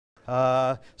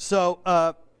A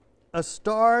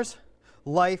star's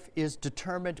life is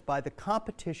determined by the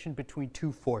competition between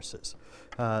two forces.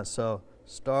 So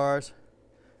stars'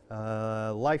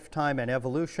 lifetime and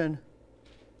evolution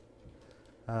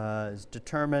is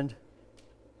determined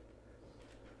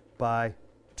by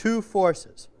two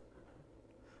forces.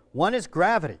 One is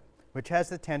gravity, which has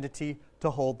the tendency to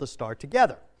hold the star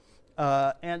together.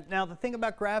 And now the thing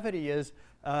about gravity is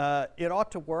it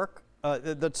ought to work.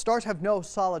 The stars have no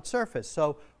solid surface.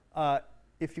 So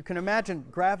if you can imagine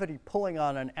gravity pulling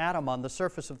on an atom on the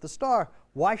surface of the star,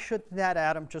 why shouldn't that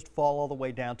atom just fall all the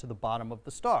way down to the bottom of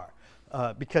the star?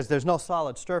 Because there's no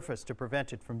solid surface to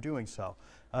prevent it from doing so.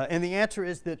 And the answer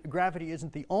is that gravity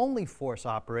isn't the only force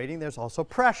operating. There's also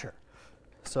pressure.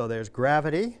 So there's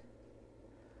gravity,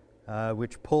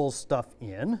 which pulls stuff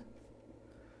in,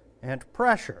 and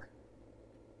pressure,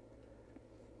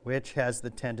 which has the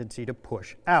tendency to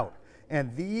push out.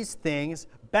 And these things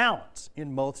balance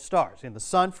in most stars. In the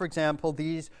sun, for example,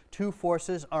 these two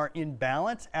forces are in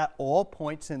balance at all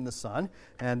points in the sun.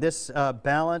 And this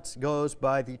balance goes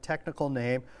by the technical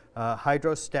name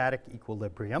hydrostatic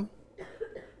equilibrium.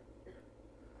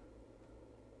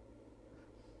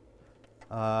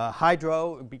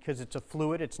 Hydro, because it's a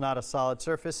fluid, it's not a solid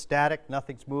surface. Static,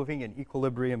 nothing's moving, and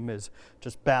equilibrium is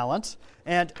just balance.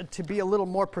 And to be a little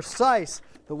more precise,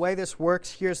 the way this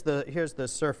works, here's the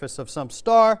surface of some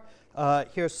star.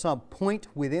 Here's some point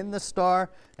within the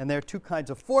star, and there are two kinds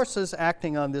of forces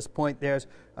acting on this point. There's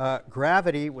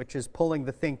gravity, which is pulling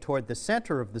the thing toward the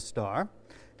center of the star,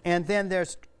 and then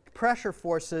there's pressure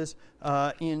forces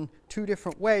in two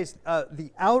different ways.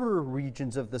 The outer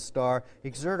regions of the star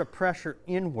exert a pressure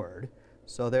inward,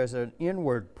 so there's an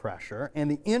inward pressure, and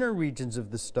the inner regions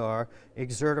of the star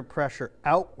exert a pressure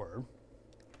outward,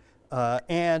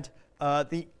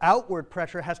 the outward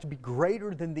pressure has to be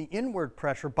greater than the inward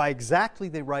pressure by exactly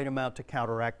the right amount to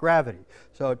counteract gravity.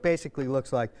 So it basically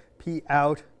looks like P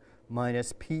out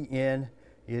minus P in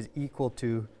is equal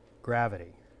to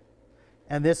gravity.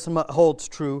 And this holds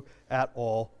true at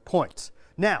all points.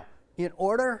 Now, in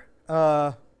order,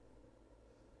 it's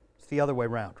the other way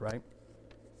around, right?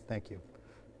 Thank you.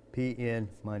 P in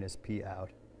minus P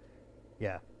out.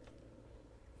 Yeah.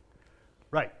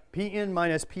 Right. P in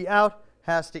minus P out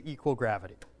has to equal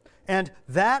gravity. And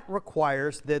that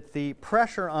requires that the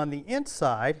pressure on the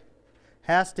inside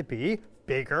has to be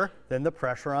bigger than the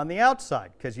pressure on the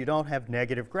outside, because you don't have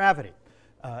negative gravity,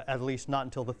 at least not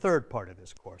until the third part of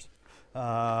this course.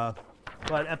 But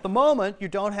at the moment, you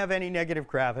don't have any negative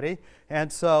gravity,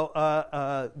 and so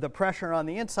the pressure on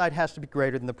the inside has to be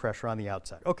greater than the pressure on the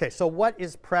outside. OK, so what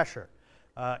is pressure?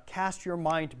 Cast your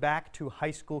mind back to high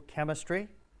school chemistry.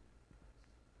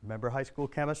 Remember high school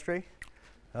chemistry?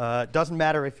 Doesn't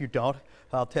matter if you don't.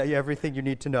 I'll tell you everything you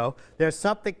need to know. There's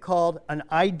something called an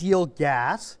ideal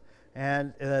gas,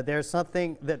 and there's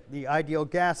something that the ideal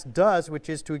gas does, which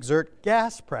is to exert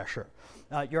gas pressure.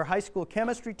 Your high school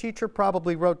chemistry teacher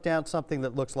probably wrote down something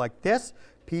that looks like this.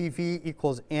 PV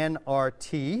equals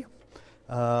nRT.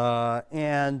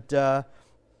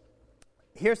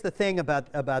 Here's the thing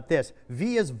about this.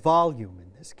 V is volume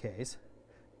in this case.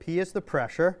 P is the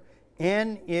pressure.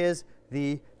 N is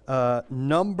the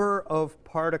number of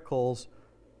particles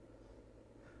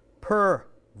per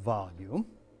volume.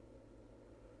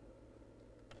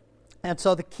 And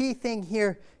so the key thing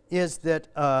here is that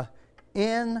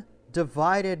N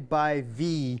divided by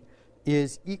V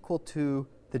is equal to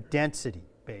the density,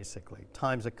 basically,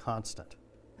 times a constant.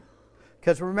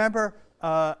 Because remember,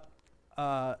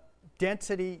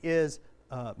 density is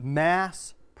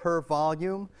mass per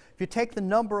volume. If you take the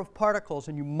number of particles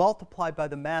and you multiply by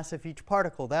the mass of each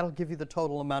particle, that'll give you the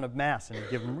total amount of mass in a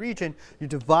given region. You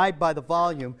divide by the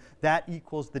volume, that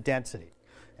equals the density.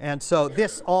 And so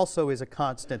this also is a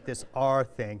constant, this R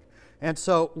thing. And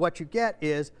so what you get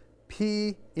is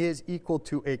P is equal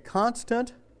to a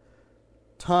constant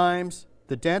times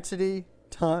the density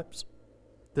times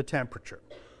the temperature.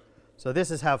 So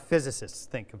this is how physicists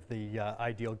think of the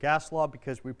ideal gas law,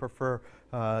 because we prefer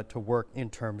to work in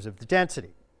terms of the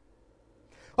density.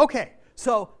 OK,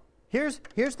 so here's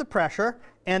the pressure,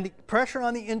 and the pressure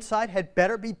on the inside had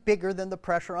better be bigger than the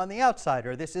pressure on the outside,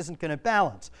 or this isn't going to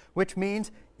balance, which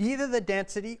means either the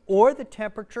density or the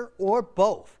temperature or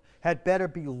both had better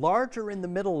be larger in the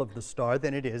middle of the star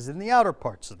than it is in the outer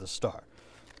parts of the star.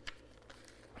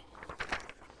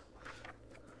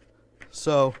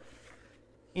 So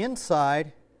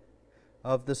inside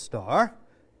of the star,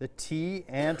 the T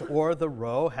and or the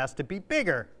rho has to be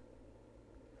bigger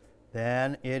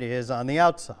than it is on the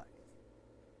outside.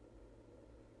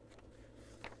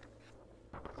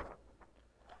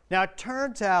 Now, it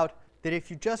turns out that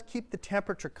if you just keep the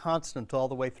temperature constant all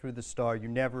the way through the star, you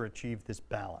never achieve this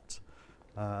balance.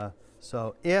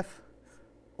 So if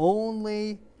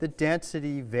only the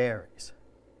density varies,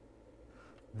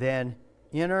 then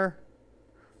inner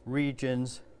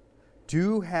regions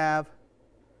do have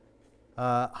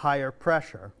higher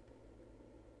pressure.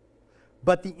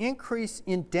 But the increase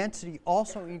in density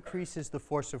also increases the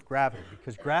force of gravity,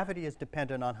 because gravity is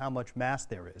dependent on how much mass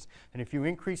there is. And if you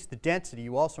increase the density,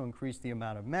 you also increase the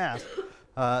amount of mass.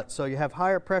 So you have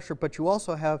higher pressure, but you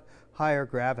also have higher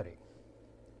gravity.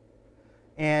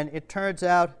 And it turns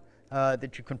out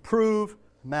that you can prove,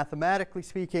 mathematically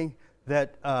speaking,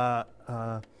 that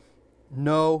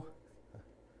no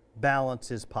balance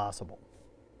is possible,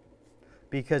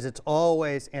 because it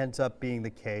always ends up being the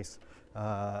case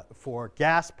for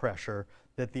gas pressure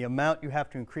that the amount you have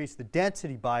to increase the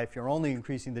density by, if you're only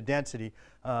increasing the density,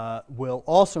 will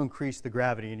also increase the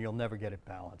gravity, and you'll never get it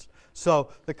balanced. So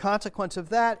the consequence of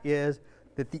that is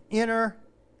that the inner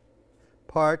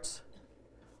parts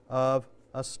of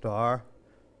a star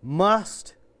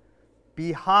must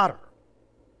be hotter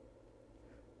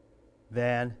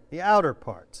than the outer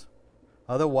parts.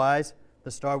 Otherwise,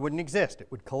 the star wouldn't exist. It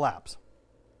would collapse.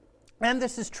 And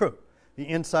this is true. The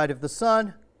inside of the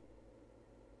sun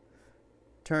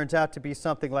turns out to be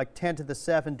something like 10 to the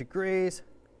 7 degrees.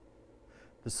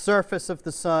 The surface of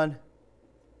the sun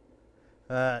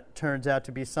turns out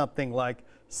to be something like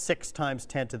 6 times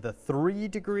 10 to the 3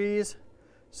 degrees.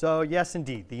 So yes,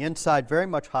 indeed, the inside very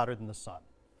much hotter than the sun.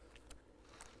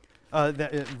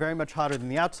 Very much hotter than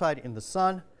the outside in the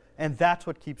sun, and that's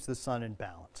what keeps the sun in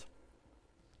balance.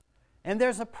 And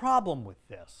there's a problem with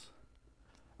this.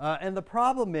 And the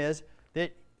problem is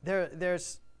that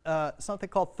there's something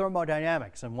called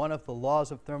thermodynamics, and one of the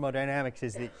laws of thermodynamics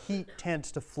is that heat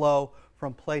tends to flow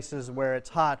from places where it's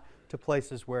hot to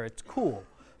places where it's cool.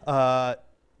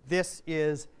 This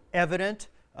is evident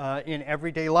in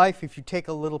everyday life. If you take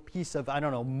a little piece of, I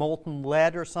don't know, molten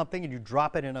lead or something and you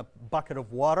drop it in a bucket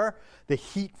of water, the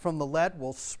heat from the lead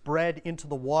will spread into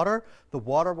the water. The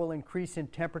water will increase in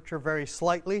temperature very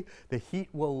slightly. The heat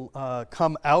will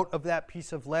come out of that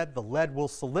piece of lead. The lead will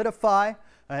solidify,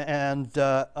 and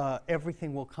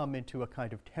everything will come into a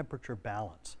kind of temperature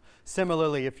balance.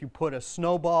 Similarly, if you put a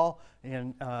snowball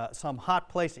in some hot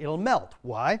place, it'll melt.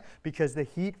 Why? Because the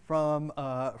heat from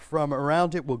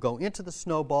around it will go into the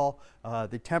snowball.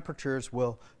 The temperatures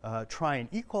will try and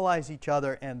equalize each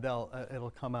other, and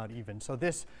it'll come out even. So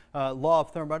this law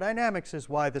of thermodynamics is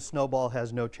why the snowball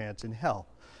has no chance in hell.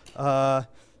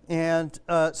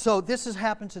 So this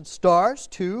happens in stars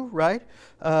too, right?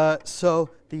 So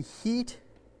the heat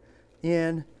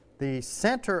in the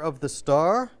center of the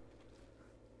star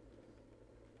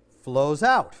flows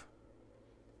out.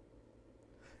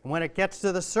 And when it gets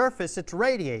to the surface, it's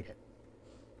radiated.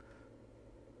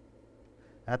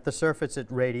 At the surface, it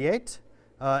radiates.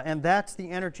 And that's the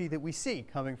energy that we see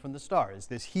coming from the star, is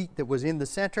this heat that was in the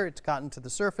center. It's gotten to the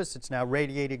surface. It's now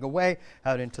radiating away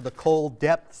out into the cold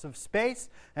depths of space.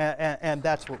 And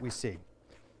that's what we see.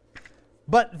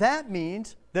 But that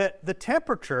means that the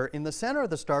temperature in the center of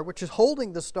the star, which is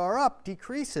holding the star up,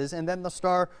 decreases, and then the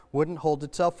star wouldn't hold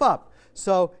itself up.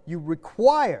 So you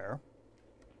require,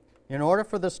 in order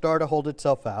for the star to hold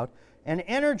itself out, an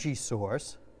energy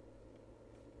source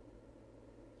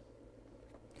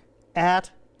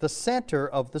at the center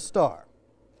of the star.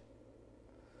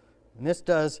 And this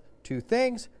does two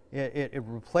things. It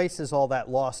replaces all that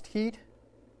lost heat,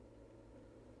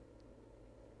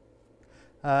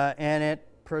 and it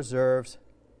preserves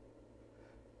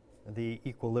the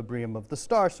equilibrium of the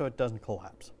star so it doesn't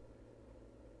collapse.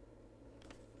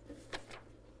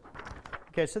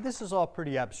 Okay, so this is all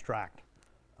pretty abstract.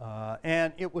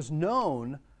 And it was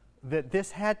known that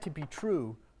this had to be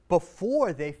true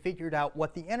before they figured out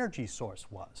what the energy source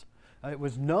was. It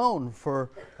was known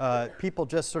for people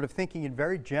just sort of thinking in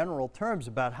very general terms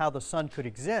about how the sun could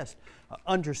exist,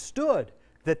 understood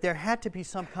that there had to be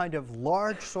some kind of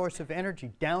large source of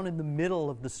energy down in the middle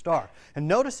of the star. And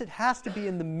notice it has to be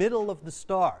in the middle of the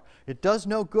star. It does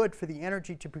no good for the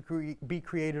energy to be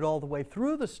created all the way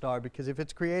through the star, because if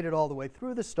it's created all the way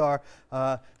through the star,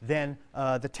 then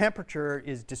the temperature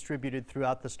is distributed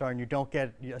throughout the star, and you don't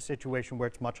get a situation where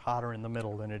it's much hotter in the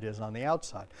middle than it is on the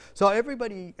outside. So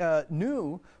everybody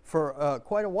knew for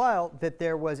quite a while that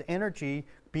there was energy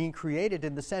being created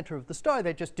in the center of the star.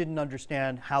 They just didn't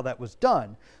understand how that was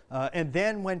done. And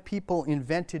then when people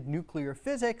invented nuclear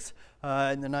physics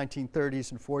in the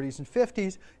 1930s and 40s and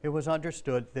 50s, it was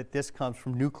understood that this comes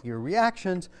from nuclear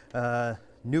reactions,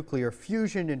 nuclear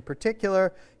fusion in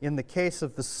particular. In the case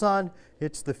of the sun,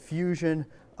 it's the fusion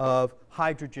of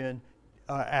hydrogen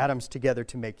atoms together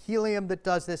to make helium that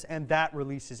does this, and that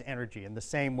releases energy in the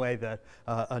same way that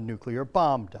a nuclear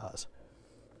bomb does.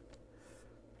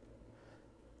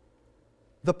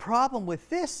 The problem with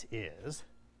this is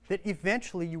that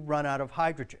eventually you run out of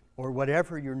hydrogen, or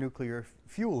whatever your nuclear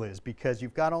fuel is, because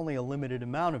you've got only a limited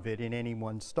amount of it in any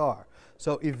one star.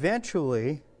 So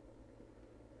eventually,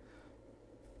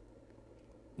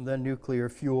 the nuclear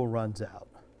fuel runs out.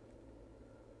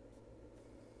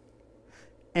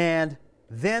 And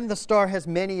then the star has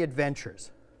many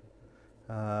adventures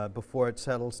before it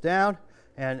settles down.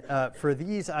 And for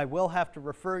these, I will have to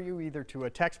refer you either to a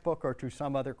textbook or to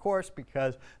some other course,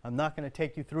 because I'm not going to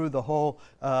take you through the whole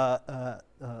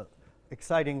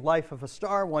exciting life of a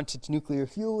star once its nuclear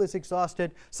fuel is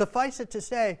exhausted. Suffice it to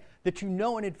say that you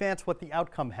know in advance what the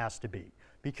outcome has to be,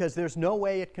 because there's no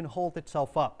way it can hold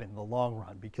itself up in the long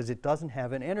run, because it doesn't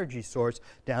have an energy source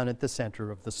down at the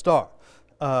center of the star.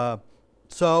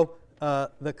 So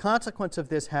the consequence of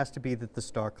this has to be that the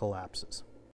star collapses.